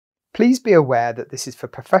Please be aware that this is for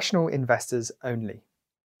professional investors only.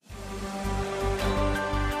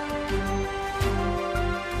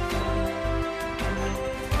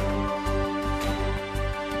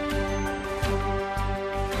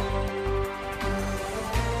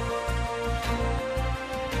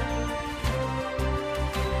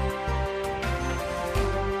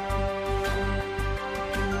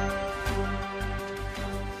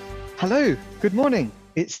 Hello, good morning.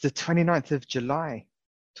 It's the 29th of July,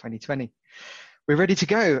 2020. We're ready to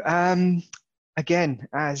go. Again,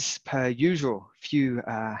 as per usual, a few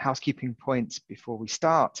housekeeping points before we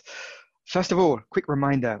start. First of all, quick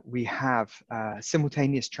reminder, we have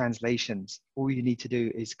simultaneous translations. All you need to do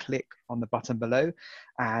is click on the button below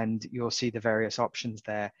and you'll see the various options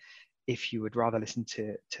there. If you would rather listen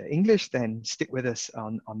to English, then stick with us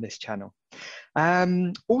on this channel.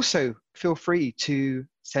 Also, feel free to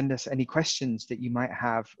send us any questions that you might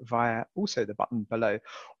have via also the button below.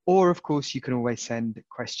 Or of course, you can always send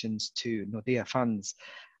questions to Nordea Funds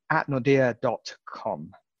at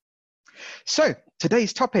nordea.com. So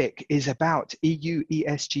today's topic is about EU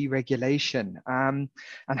ESG regulation and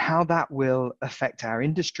how that will affect our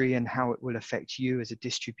industry and how it will affect you as a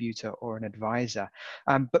distributor or an advisor.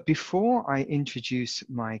 But before I introduce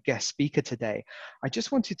my guest speaker today, I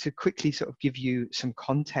just wanted to quickly sort of give you some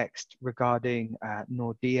context regarding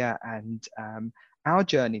Nordea and our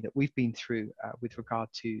journey that we've been through with regard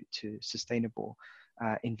to sustainable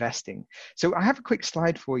investing. So I have a quick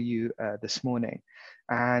slide for you this morning,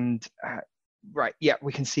 and right, yeah,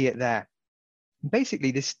 we can see it there.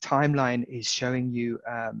 Basically, this timeline is showing you,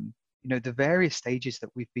 the various stages that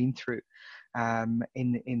we've been through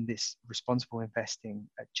in this responsible investing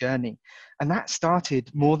journey, and that started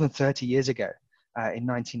more than 30 years ago. In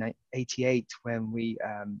 1988, when we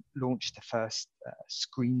launched the first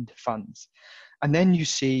screened funds. And then you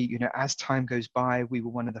see, as time goes by, we were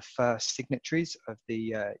one of the first signatories of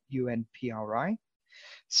the UNPRI.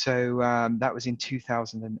 So that was in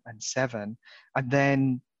 2007. And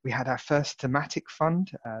then we had our first thematic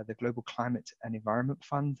fund, the Global Climate and Environment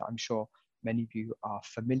Fund. I'm sure many of you are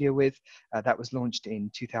familiar with. That was launched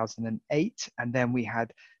in 2008. And then we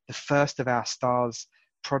had the first of our STARS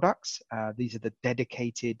products. These are the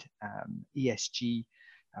dedicated ESG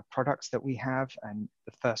products that we have, and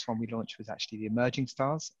the first one we launched was actually the Emerging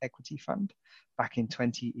Stars Equity Fund back in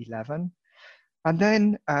 2011. And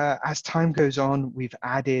then as time goes on, we've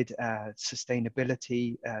added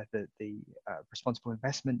sustainability, the responsible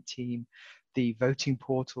investment team, the voting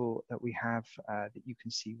portal that we have that you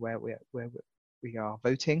can see where we are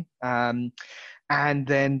voting, and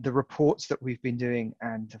then the reports that we've been doing.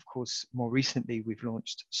 And of course, more recently, we've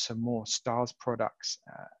launched some more STARS products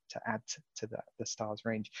to add to the STARS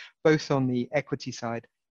range, both on the equity side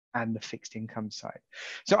and the fixed income side.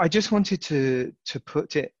 So I just wanted to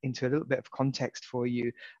put it into a little bit of context for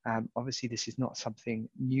you. Obviously, this is not something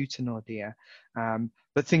new to Nordea,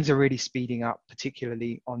 but things are really speeding up,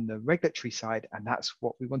 particularly on the regulatory side, and that's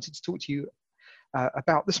what we wanted to talk to you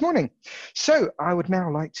about this morning. So I would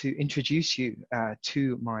now like to introduce you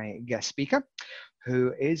to my guest speaker,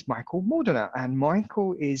 who is Michael Mordener. And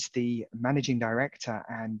Michael is the Managing Director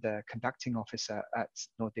and Conducting Officer at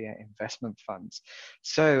Nordea Investment Funds.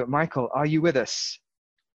 So Michael, are you with us?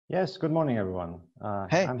 Yes, good morning, everyone.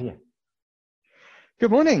 Hey. I'm here.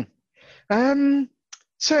 Good morning.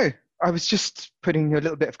 So I was just putting a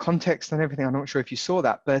little bit of context on everything. I'm not sure if you saw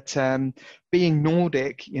that, but being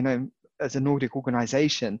Nordic, as a Nordic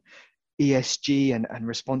organization, ESG and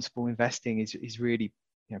responsible investing is really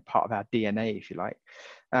part of our DNA, if you like.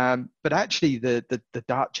 But actually, the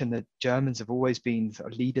Dutch and the Germans have always been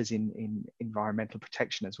sort of leaders in environmental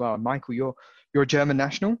protection as well. And Michael, you're a German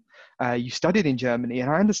national. You studied in Germany,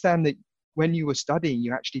 and I understand that when you were studying,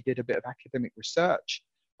 you actually did a bit of academic research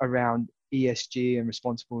around ESG and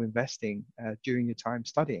responsible investing during your time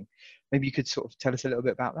studying. Maybe you could sort of tell us a little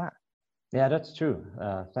bit about that. Yeah, that's true.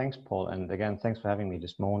 Thanks, Paul. And again, thanks for having me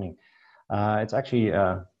this morning. It's actually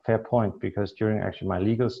a fair point, because during actually my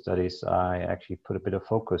legal studies, I actually put a bit of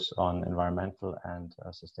focus on environmental and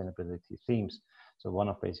sustainability themes. So one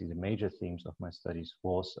of basically the major themes of my studies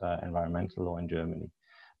was environmental law in Germany.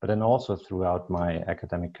 But then also throughout my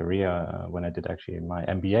academic career, when I did actually my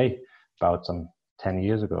MBA about some 10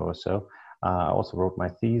 years ago or so, I also wrote my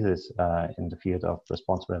thesis in the field of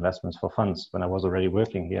responsible investments for funds when I was already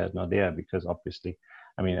working here at Nordea, because obviously,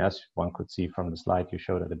 I mean, as one could see from the slide you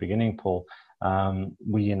showed at the beginning, Paul,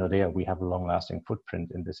 we in Nordea, we have a long-lasting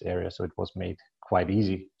footprint in this area. So it was made quite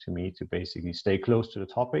easy to me to basically stay close to the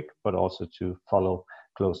topic, but also to follow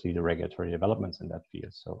closely the regulatory developments in that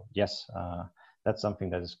field. So yes, that's something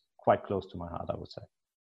that is quite close to my heart, I would say.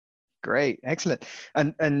 Great, excellent.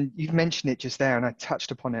 And you've mentioned it just there, and I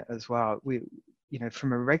touched upon it as well.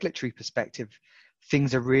 From a regulatory perspective,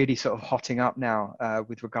 things are really sort of hotting up now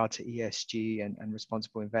with regard to ESG and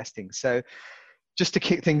responsible investing. So just to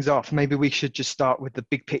kick things off, maybe we should just start with the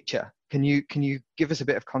big picture. Can you give us a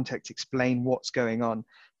bit of context, explain what's going on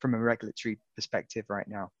from a regulatory perspective right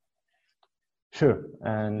now? Sure.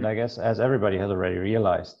 And I guess as everybody has already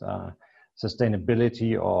realized,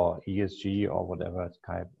 sustainability or ESG or whatever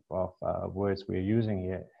type of words we're using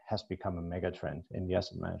here has become a mega trend in the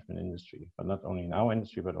asset management industry, but not only in our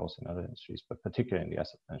industry, but also in other industries, but particularly in the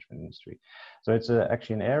asset management industry. So it's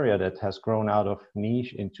actually an area that has grown out of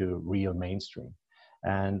niche into real mainstream.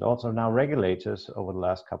 And also now regulators over the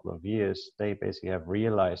last couple of years, they basically have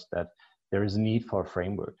realized that there is a need for a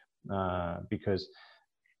framework because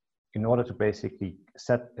in order to basically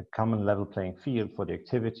set a common level playing field for the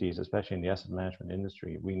activities, especially in the asset management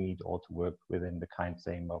industry, we need all to work within the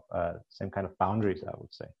same kind of boundaries, I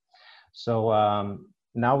would say. So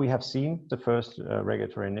now we have seen the first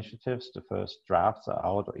regulatory initiatives, the first drafts are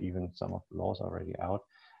out, or even some of the laws are already out.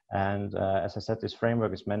 And as I said, this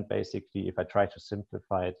framework is meant basically, if I try to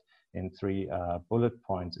simplify it in three bullet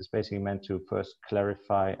points, is basically meant to first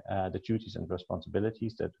clarify the duties and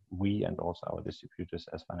responsibilities that we and also our distributors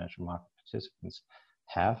as financial market participants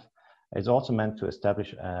have. It's also meant to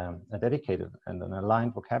establish a dedicated and an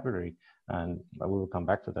aligned vocabulary, and we will come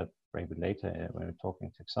back to that maybe later when we're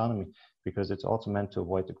talking taxonomy, because it's also meant to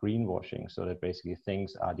avoid the greenwashing, so that basically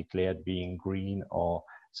things are declared being green or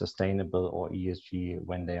sustainable or ESG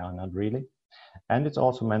when they are not really. And it's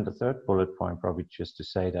also meant, the third bullet point, probably just to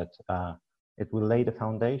say that it will lay the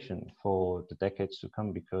foundation for the decades to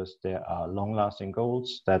come, because there are long-lasting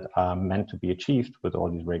goals that are meant to be achieved with all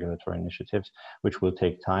these regulatory initiatives, which will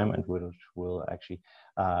take time and which will actually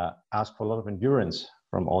ask for a lot of endurance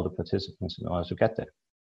from all the participants in order to get there.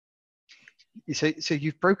 So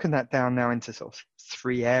you've broken that down now into sort of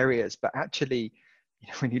three areas, but actually,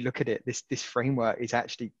 when you look at it, this framework is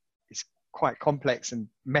quite complex and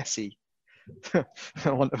messy. I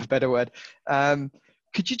want a better word.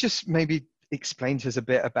 Could you just maybe explain to us a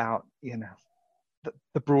bit about,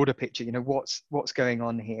 the broader picture? What's going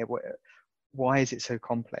on here? Why is it so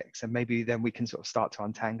complex? And maybe then we can sort of start to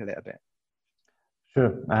untangle it a bit.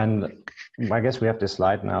 Sure. And I guess we have this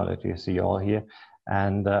slide now that you see all here.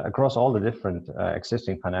 And across all the different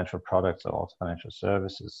existing financial products or also financial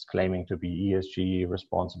services claiming to be ESG,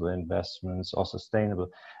 responsible investments, or sustainable,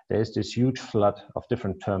 there is this huge flood of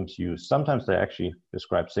different terms used. Sometimes they actually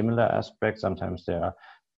describe similar aspects. Sometimes there are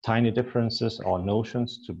tiny differences or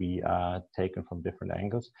notions to be taken from different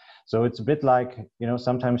angles. So it's a bit like,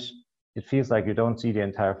 sometimes it feels like you don't see the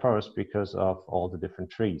entire forest because of all the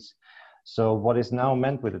different trees. So what is now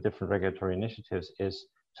meant with the different regulatory initiatives is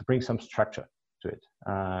to bring some structure to it.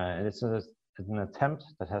 And it's an attempt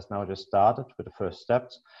that has now just started with the first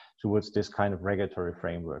steps towards this kind of regulatory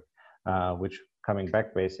framework, which, coming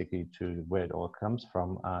back basically to where it all comes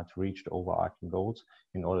from, to reach the overarching goals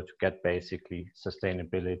in order to get basically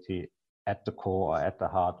sustainability at the core or at the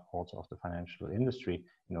heart also of the financial industry,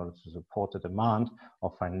 in order to support the demand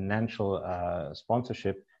of financial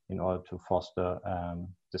sponsorship in order to foster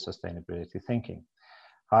the sustainability thinking.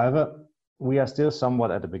 However, we are still somewhat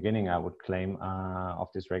at the beginning, I would claim, of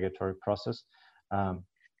this regulatory process.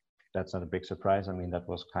 That's not a big surprise. I mean, that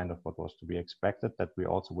was kind of what was to be expected, that we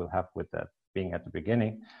also will have, with that being at the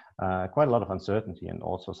beginning, quite a lot of uncertainty and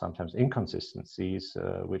also sometimes inconsistencies,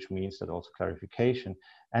 which means that also clarification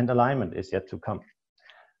and alignment is yet to come.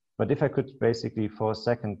 But if I could basically for a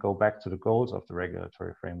second go back to the goals of the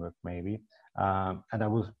regulatory framework maybe, and I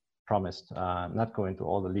will promised not go into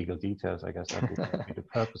all the legal details. I guess that would be the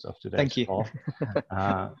purpose of today's call.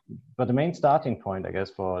 But the main starting point, I guess,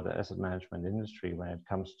 for the asset management industry when it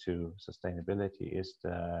comes to sustainability is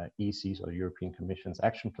the EC's, or European Commission's,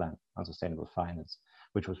 Action Plan on Sustainable Finance,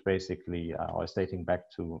 which was basically dating back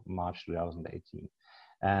to March 2018.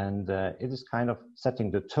 And it is kind of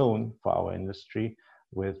setting the tone for our industry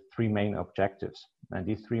with three main objectives. And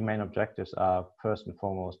these three main objectives are, first and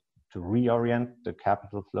foremost, to reorient the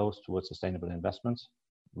capital flows towards sustainable investments,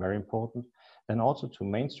 very important. Then also to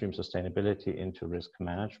mainstream sustainability into risk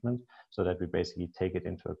management, so that we basically take it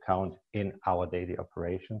into account in our daily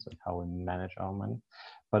operations and how we manage our money.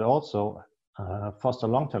 But also foster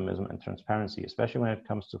long-termism and transparency, especially when it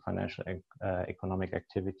comes to financial and economic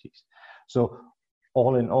activities. So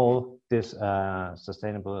all in all, this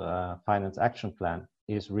Sustainable Finance Action Plan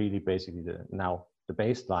is really basically now the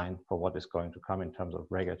baseline for what is going to come in terms of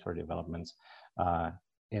regulatory developments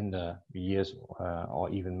in the years or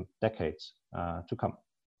even decades to come.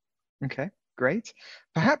 Okay, great.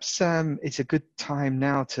 Perhaps it's a good time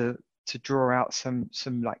now to to draw out some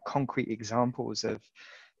like concrete examples of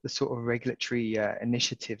the sort of regulatory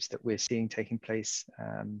initiatives that we're seeing taking place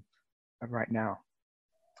right now?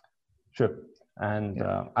 Sure. And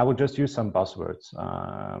I would just use some buzzwords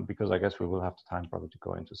because I guess we will have the time probably to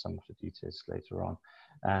go into some of the details later on.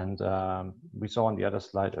 And we saw on the other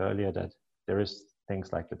slide earlier that there is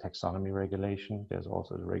things like the taxonomy regulation. There's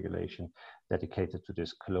also the regulation dedicated to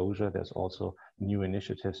disclosure. There's also new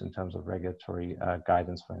initiatives in terms of regulatory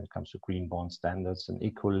guidance when it comes to green bond standards and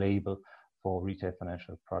eco-label for retail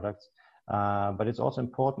financial products. But it's also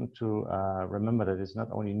important to remember that it's not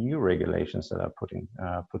only new regulations that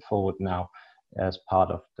are put forward now as part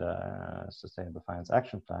of the Sustainable Finance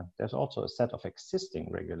Action Plan. There's also a set of existing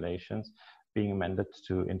regulations being amended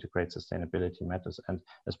to integrate sustainability matters. And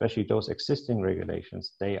especially those existing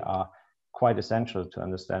regulations, they are quite essential to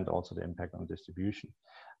understand also the impact on distribution.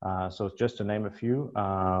 So just to name a few,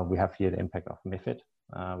 we have here the impact of MiFID.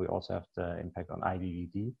 We also have the impact on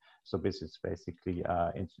IDD. So this is basically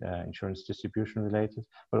insurance distribution related.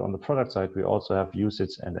 But on the product side, we also have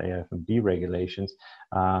UCITS and AIFMD regulations,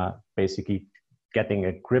 basically getting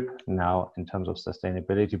a grip now in terms of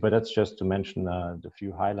sustainability. But that's just to mention the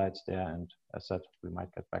few highlights there. And as said, we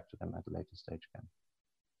might get back to them at a later stage again.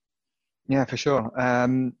 Yeah, for sure.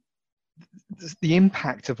 The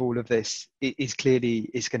impact of all of this is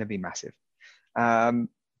clearly going to be massive.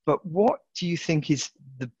 But what do you think is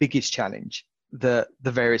the biggest challenge that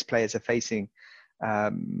the various players are facing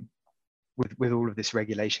with all of this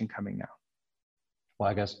regulation coming now? Well,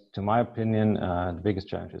 I guess, to my opinion, the biggest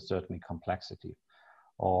challenge is certainly complexity.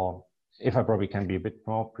 Or if I probably can be a bit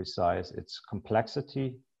more precise, it's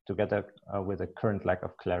complexity together with a current lack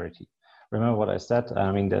of clarity. Remember what I said,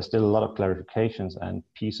 I mean, there's still a lot of clarifications and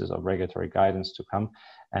pieces of regulatory guidance to come.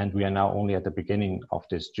 And we are now only at the beginning of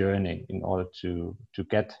this journey in order to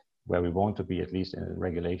get where we want to be, at least in a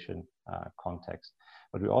regulation context.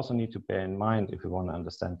 But we also need to bear in mind, if we want to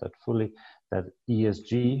understand that fully, that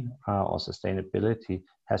ESG or sustainability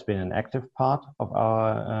has been an active part of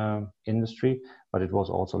our industry, but it was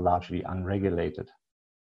also largely unregulated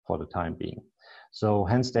for the time being. So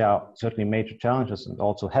hence there are certainly major challenges and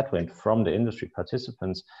also headwind from the industry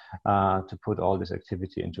participants to put all this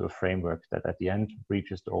activity into a framework that at the end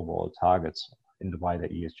reaches the overall targets in the wider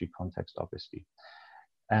ESG context, obviously.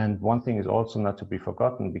 And one thing is also not to be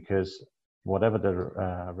forgotten, because whatever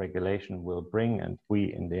the regulation will bring and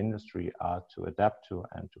we in the industry are to adapt to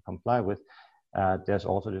and to comply with, there's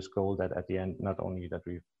also this goal that at the end, not only that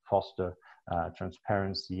we foster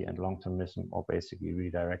transparency and long-termism, or basically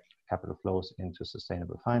redirect capital flows into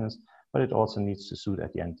sustainable finance, but it also needs to suit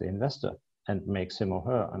at the end the investor and makes him or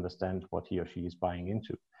her understand what he or she is buying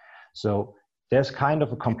into. So there's kind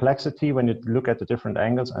of a complexity when you look at the different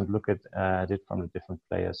angles and look at it from the different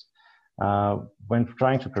players. When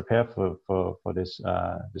trying to prepare for this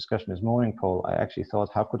discussion this morning, Paul, I actually thought,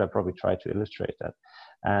 how could I probably try to illustrate that?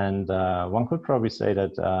 And one could probably say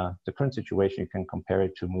that the current situation, you can compare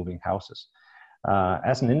it to moving houses.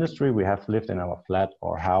 As an industry, we have lived in our flat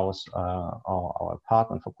or house or our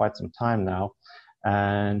apartment for quite some time now,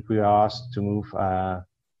 and we are asked to move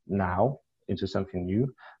now into something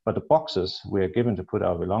new, but the boxes we are given to put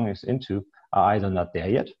our belongings into are either not there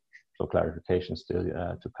yet, so clarification still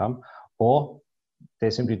to come, or they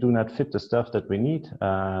simply do not fit the stuff that we need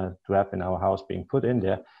to have in our house being put in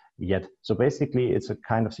there yet. So basically, it's a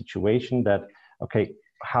kind of situation that, okay,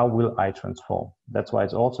 how will I transform? That's why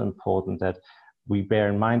it's also important that we bear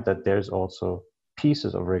in mind that there's also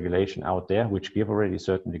pieces of regulation out there which give already a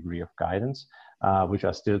certain degree of guidance, which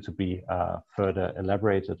are still to be further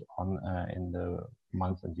elaborated on in the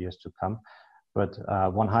months and years to come. But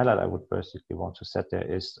one highlight I would basically want to set there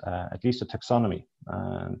is at least a taxonomy.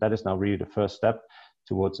 That is now really the first step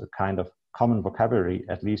towards a kind of common vocabulary,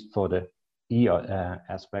 at least for the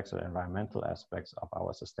aspects or environmental aspects of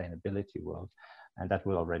our sustainability world. And that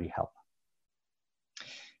will already help.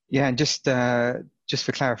 Yeah, and just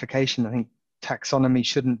for clarification, I think taxonomy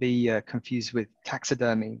shouldn't be confused with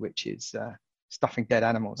taxidermy, which is stuffing dead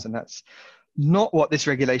animals, and that's not what this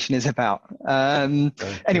regulation is about.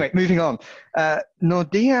 Anyway, moving on.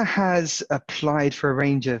 Nordea has applied for a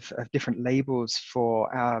range of different labels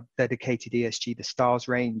for our dedicated ESG, the STARS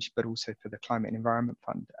range, but also for the Climate and Environment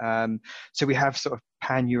Fund. So we have sort of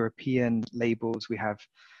pan-European labels. We have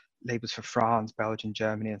labels for France, Belgium,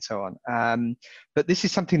 Germany, and so on. But this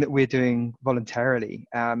is something that we're doing voluntarily.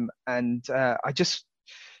 And I just,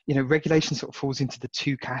 regulation sort of falls into the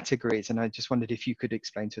two categories. And I just wondered if you could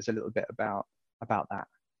explain to us a little bit about that.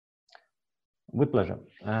 With pleasure.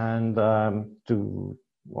 And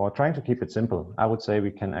trying to keep it simple, I would say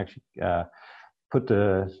we can actually put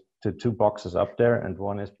the to two boxes up there, and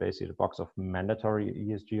one is basically the box of mandatory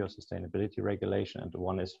ESG or sustainability regulation, and the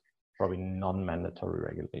one is probably non-mandatory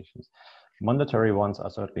regulations. Mandatory ones are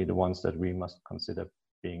certainly the ones that we must consider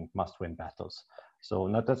being must-win battles. So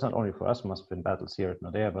that's not only for us must-win battles here at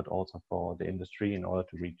Nordea, but also for the industry in order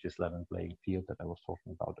to reach this level playing field that I was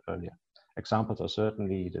talking about earlier. Examples are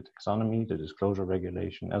certainly the taxonomy, the disclosure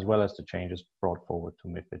regulation, as well as the changes brought forward to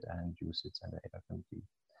MiFID and UCITS and AFMD.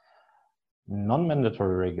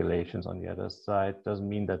 Non-mandatory regulations, on the other side, doesn't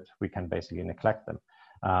mean that we can basically neglect them.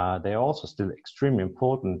 They are also still extremely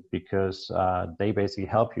important because they basically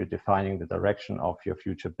help you defining the direction of your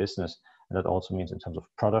future business. And that also means in terms of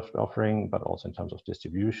product offering, but also in terms of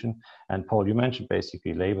distribution. And Paul, you mentioned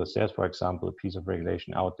basically labels. There's, for example, a piece of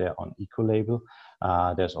regulation out there on eco-label.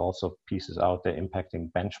 There's also pieces out there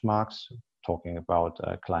impacting benchmarks, talking about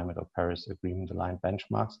climate or Paris Agreement aligned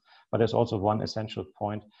benchmarks. But there's also one essential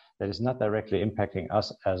point that is not directly impacting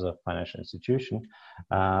us as a financial institution,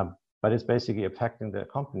 but it's basically affecting the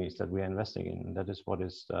companies that we are investing in. And that is what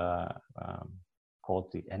is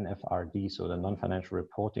called the NFRD, so the Non-Financial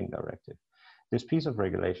Reporting Directive. This piece of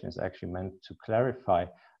regulation is actually meant to clarify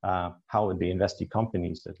how the investee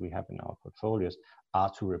companies that we have in our portfolios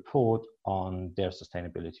are to report on their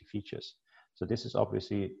sustainability features. So this is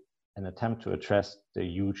obviously an attempt to address the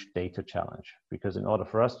huge data challenge, because in order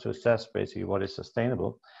for us to assess basically what is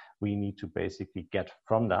sustainable, we need to basically get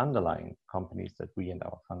from the underlying companies that we and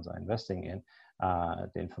our funds are investing in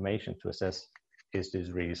the information to assess, is this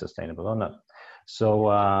really sustainable or not?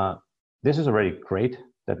 So this is already great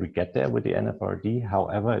that we get there with the NFRD.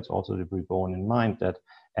 However, it's also to be borne in mind that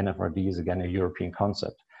NFRD is again a European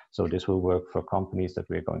concept. So this will work for companies that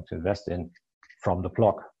we're going to invest in from the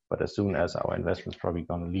block. But as soon as our investment's probably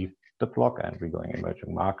going to leave the block and we're going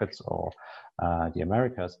emerging markets or the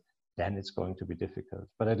Americas, then it's going to be difficult.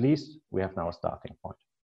 But at least we have now a starting point.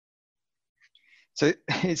 So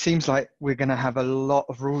it seems like we're going to have a lot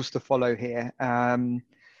of rules to follow here.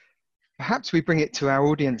 Perhaps we bring it to our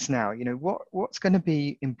audience now. You know, what's going to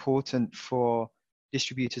be important for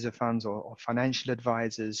distributors of funds or financial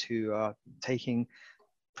advisors who are taking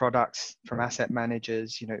products from asset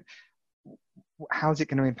managers? You know, how is it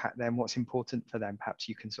going to impact them? What's important for them? Perhaps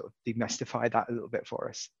you can sort of demystify that a little bit for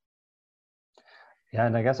us. Yeah,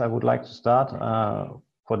 and I guess I would like to start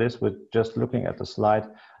for this with just looking at the slide,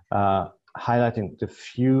 highlighting the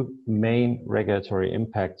few main regulatory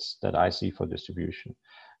impacts that I see for distribution.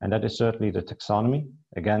 And that is certainly the taxonomy.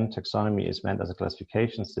 Again, taxonomy is meant as a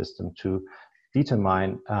classification system to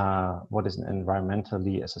determine what is an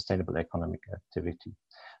environmentally a sustainable economic activity.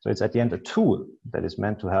 So it's at the end a tool that is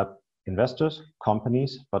meant to help investors,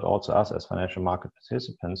 companies, but also us as financial market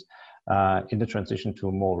participants in the transition to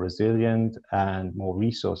a more resilient and more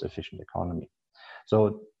resource efficient economy.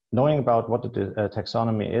 So knowing about what the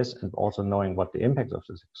taxonomy is and also knowing what the impacts of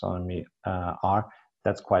the taxonomy are,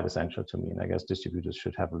 that's quite essential to me. And I guess distributors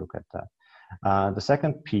should have a look at that. The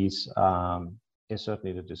second piece is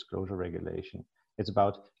certainly the disclosure regulation. It's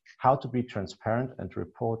about how to be transparent and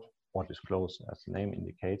report or disclose, as the name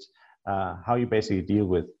indicates, how you basically deal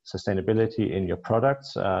with sustainability in your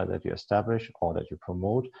products that you establish or that you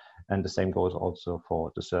promote. And the same goes also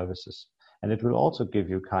for the services. And it will also give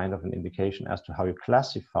you kind of an indication as to how you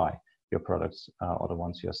classify your products or the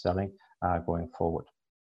ones you're selling going forward.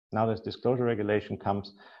 Now, this disclosure regulation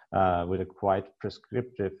comes with a quite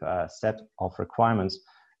prescriptive set of requirements,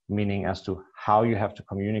 meaning as to how you have to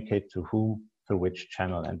communicate to whom, through which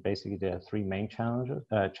channel. And basically, there are three main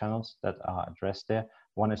channels that are addressed there.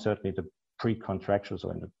 One is certainly the pre-contractual, so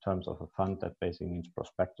in the terms of a fund, that basically means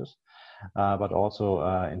prospectus, but also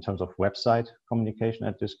in terms of website communication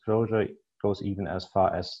and disclosure, it goes even as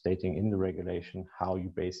far as stating in the regulation how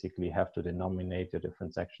you basically have to denominate the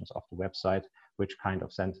different sections of the website, which kind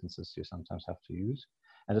of sentences you sometimes have to use.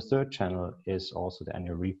 And the third channel is also the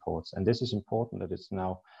annual reports. And this is important that it's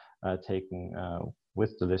now taken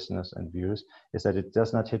with the listeners and viewers, is that it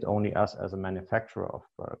does not hit only us as a manufacturer of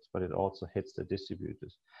products, but it also hits the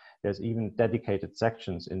distributors. There's even dedicated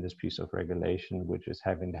sections in this piece of regulation, which is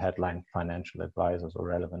having the headline financial advisors or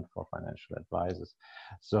relevant for financial advisors.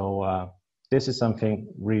 So this is something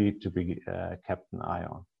really to be kept an eye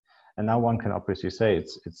on. And now one can obviously say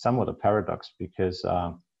it's somewhat a paradox because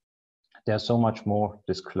there's so much more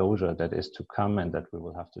disclosure that is to come and that we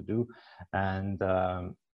will have to do. And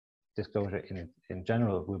disclosure in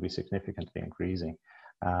general will be significantly increasing.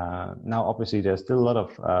 Now, obviously, there's still a lot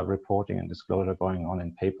of reporting and disclosure going on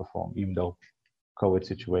in paper form, even though COVID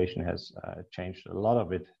situation has changed a lot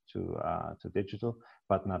of it to digital,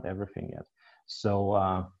 but not everything yet.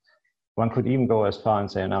 So one could even go as far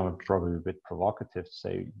and say, now I'm probably a bit provocative, to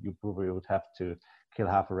say you probably would have to kill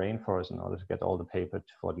half a rainforest in order to get all the paper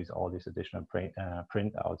for all these additional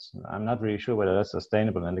printouts. I'm not really sure whether that's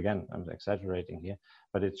sustainable. And again, I'm exaggerating here,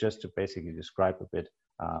 but it's just to basically describe a bit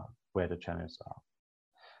where the challenges are.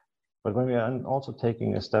 But when we are also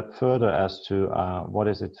taking a step further as to what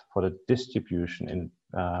is it for the distribution in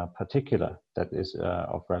particular that is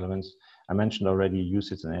of relevance, I mentioned already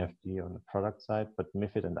UCITS and AFD on the product side, but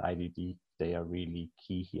MiFID and IDD, they are really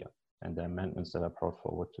key here, and the amendments that are brought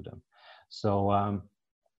forward to them. So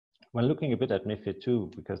when looking a bit at MiFID II,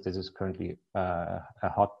 because this is currently a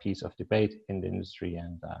hot piece of debate in the industry,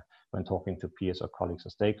 and when talking to peers or colleagues or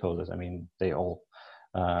stakeholders, I mean, they all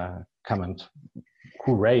come and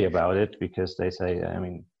hooray about it, because they say, I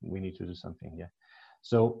mean, we need to do something here.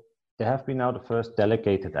 So there have been now the first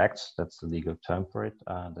delegated acts, that's the legal term for it,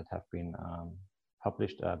 that have been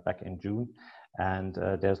published back in June. And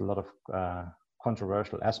there's a lot of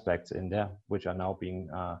controversial aspects in there, which are now being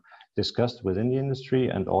discussed within the industry,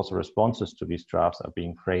 and also responses to these drafts are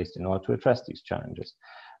being phrased in order to address these challenges.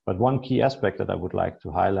 But one key aspect that I would like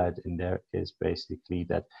to highlight in there is basically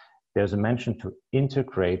that there's a mention to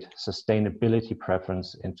integrate sustainability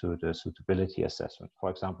preference into the suitability assessment, for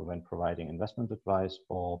example, when providing investment advice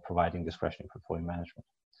or providing discretionary portfolio management.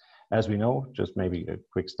 As we know, just maybe a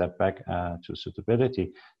quick step back to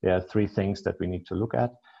suitability, there are three things that we need to look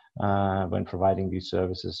at when providing these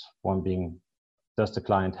services. One being, does the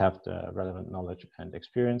client have the relevant knowledge and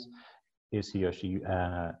experience? Is he or she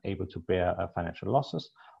able to bear financial losses?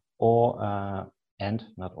 Or and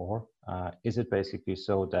not or, is it basically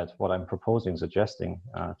so that what I'm proposing, suggesting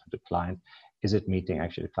to the client, is it meeting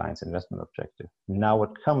actually the client's investment objective? Now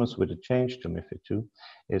what comes with the change to MiFID II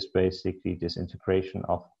is basically this integration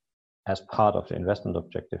of, as part of the investment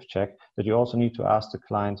objective check, that you also need to ask the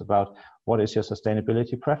clients about what is your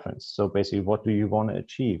sustainability preference. So basically, what do you want to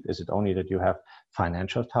achieve? Is it only that you have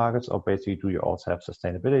financial targets, or basically do you also have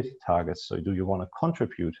sustainability targets? So do you want to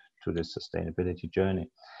contribute to this sustainability journey?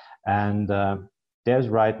 And there's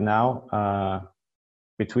right now,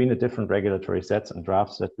 between the different regulatory sets and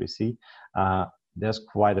drafts that we see, there's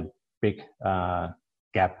quite a big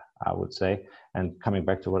gap, I would say. And coming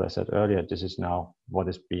back to what I said earlier, this is now what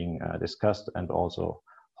is being discussed, and also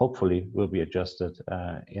hopefully will be adjusted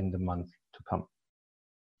in the month to come.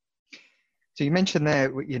 So you mentioned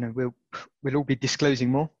there, you know, we'll all be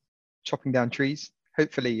disclosing more, chopping down trees,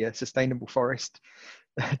 hopefully a sustainable forest,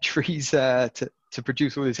 trees to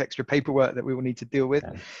produce all this extra paperwork that we will need to deal with.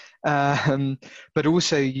 Yeah. But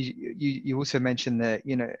also you also mentioned that,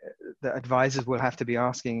 you know, the advisors will have to be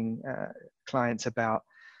asking clients about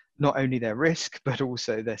not only their risk, but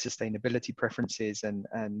also their sustainability preferences,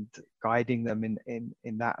 and guiding them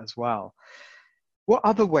in that as well. What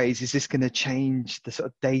other ways is this going to change the sort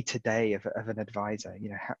of day-to-day of an advisor? You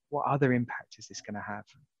know, what other impact is this going to have?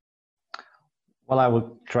 Well, I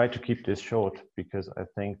will try to keep this short, because I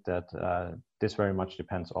think that this very much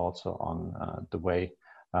depends also on the way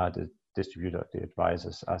the distributor, the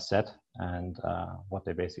advisors are set, and what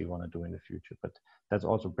they basically want to do in the future. But that's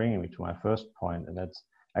also bringing me to my first point, and that's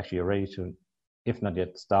actually already to, if not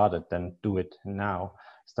yet started, then do it now.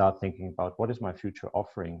 Start thinking about what is my future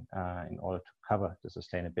offering in order to cover the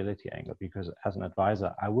sustainability angle, because as an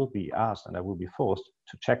advisor, I will be asked and I will be forced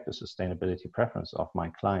to check the sustainability preference of my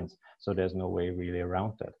clients. So there's no way really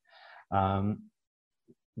around that.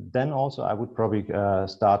 Then also I would probably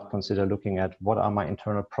consider looking at what are my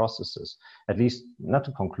internal processes, at least not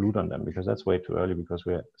to conclude on them, because that's way too early, because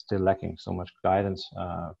we're still lacking so much guidance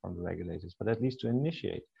from the regulators, but at least to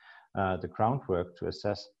initiate the groundwork to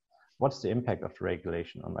assess what's the impact of the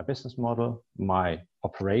regulation on my business model, my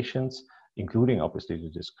operations, including obviously the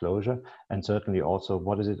disclosure, and certainly also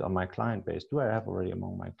what is it on my client base? Do I have already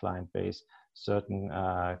among my client base certain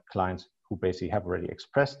clients who basically have already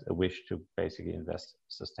expressed a wish to basically invest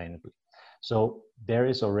sustainably? So there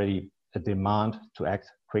is already a demand to act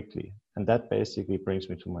quickly. And that basically brings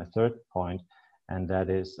me to my third point, and that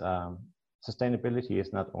is sustainability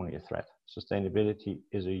is not only a threat. Sustainability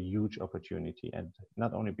is a huge opportunity, and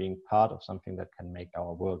not only being part of something that can make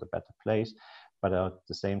our world a better place, but at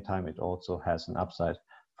the same time, it also has an upside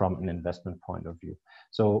from an investment point of view.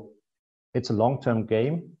 So it's a long-term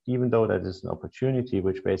game, even though that is an opportunity,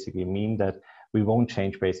 which basically mean that we won't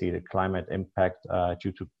change basically the climate impact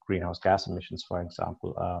due to greenhouse gas emissions, for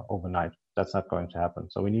example, overnight. That's not going to happen.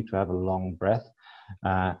 So we need to have a long breath.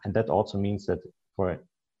 And that also means that for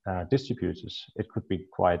distributors, it could be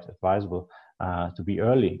quite advisable to be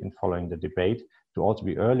early in following the debate, to also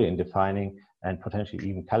be early in defining and potentially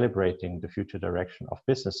even calibrating the future direction of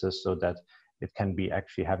businesses, so that it can be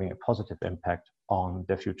actually having a positive impact on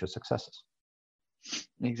their future successes.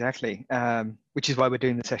 Exactly, which is why we're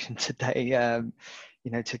doing the session today,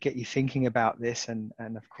 to get you thinking about this. And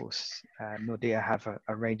of course, Nordea have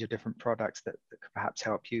a range of different products that could perhaps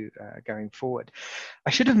help you going forward. I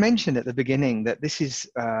should have mentioned at the beginning that this is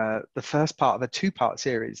the first part of a two-part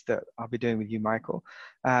series that I'll be doing with you, Michael.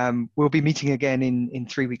 We'll be meeting again in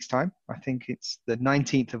 3 weeks' time. I think it's the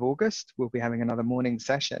 19th of August. We'll be having another morning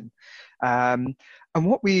session. And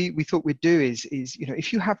what we thought we'd do is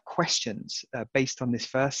if you have questions based on this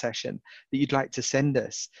first session that you'd like to send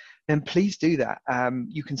us, then please do that.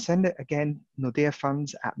 You can send it again,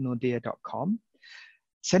 nordeafunds@nordea.com.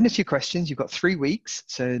 Send us your questions. You've got 3 weeks,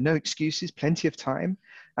 so no excuses, plenty of time.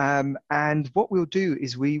 And what we'll do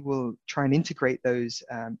is we will try and integrate those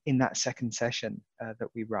in that second session that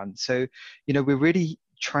we run. So, we're really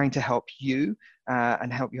trying to help you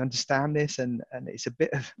and help you understand this. And it's a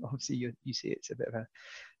bit of, obviously you see it's a bit of a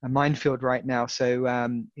minefield right now. So,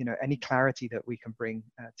 any clarity that we can bring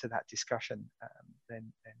to that discussion,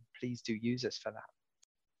 then please do use us for that.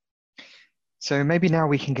 So maybe now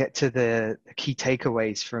we can get to the key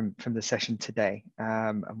takeaways from the session today.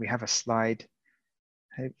 And we have a slide,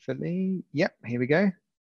 hopefully. Yep, here we go.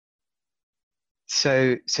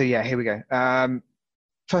 So yeah, here we go.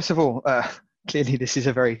 First of all, clearly this is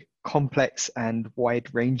a very complex and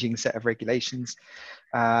wide-ranging set of regulations.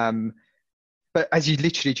 But as you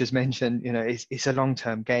literally just mentioned, it's a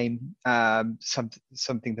long-term game,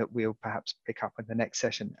 something that we'll perhaps pick up in the next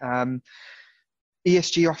session.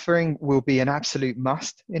 ESG offering will be an absolute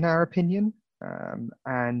must in our opinion,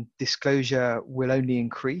 and disclosure will only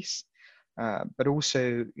increase, but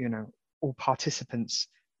also, all participants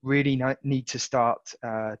really need to start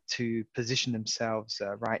to position themselves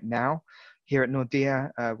right now. Here at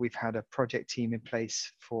Nordea, we've had a project team in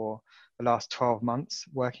place for the last 12 months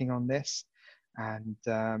working on this, and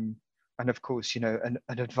of course, and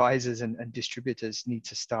advisors and distributors need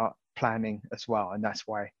to start planning as well, and that's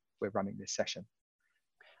why we're running this session.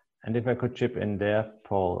 And if I could chip in there,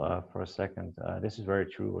 Paul, for a second, this is very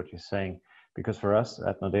true what you're saying, because for us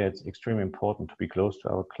at Nordea, it's extremely important to be close to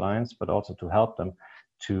our clients, but also to help them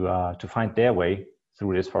to find their way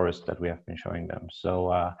through this forest that we have been showing them.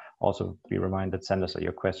 So also be reminded, send us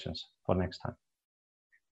your questions for next time.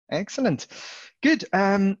 Excellent. Good.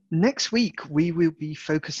 Next week, we will be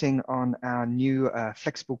focusing on our new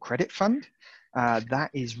flexible credit fund. That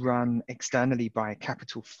is run externally by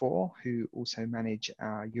Capital 4, who also manage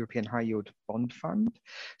our European High Yield Bond Fund.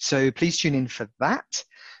 So please tune in for that.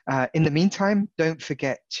 In the meantime, don't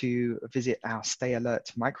forget to visit our Stay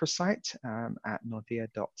Alert microsite at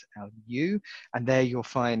nordea.lu. And there you'll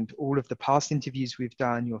find all of the past interviews we've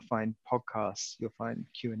done. You'll find podcasts, you'll find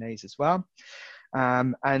Q&As as well.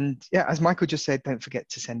 And yeah, as Michael just said, don't forget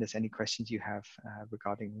to send us any questions you have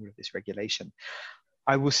regarding all of this regulation.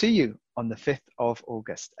 I will see you on the 5th of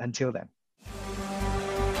August. Until then.